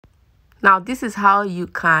Now, this is how you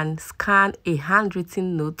can scan a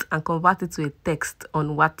handwritten note and convert it to a text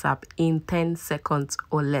on WhatsApp in 10 seconds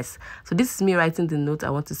or less. So this is me writing the note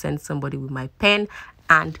I want to send somebody with my pen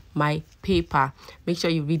and my paper. Make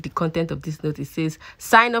sure you read the content of this note. It says,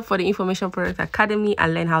 sign up for the Information Product Academy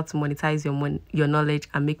and learn how to monetize your knowledge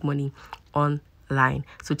and make money online.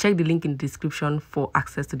 So check the link in the description for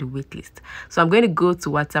access to the waitlist. So I'm going to go to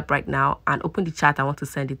WhatsApp right now and open the chat I want to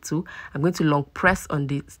send it to. I'm going to long press on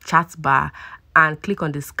the chat bar and click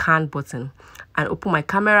on the scan button and open my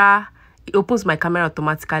camera. It opens my camera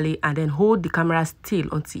automatically, and then hold the camera still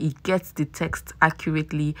until it gets the text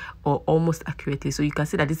accurately or almost accurately. So you can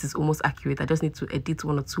see that this is almost accurate. I just need to edit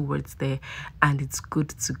 1 or 2 words there and it's good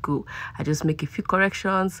to go. I just make a few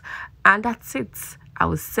corrections and that's it. I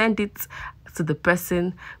will send it to the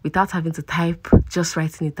person without having to type, just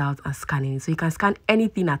writing it out and scanning it. So you can scan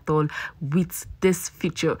anything at all with this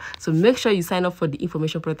feature. So make sure you sign up for the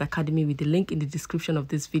Information Product Academy with the link in the description of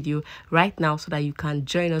this video right now so that you can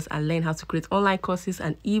join us and learn how to create online courses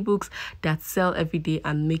and ebooks that sell every day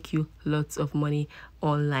and make you lots of money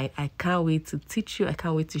online. I can't wait to teach you. I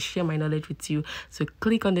can't wait to share my knowledge with you. So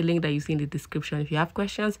click on the link that you see in the description. If you have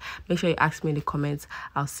questions, make sure you ask me in the comments.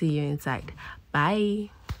 I'll see you inside. Bye.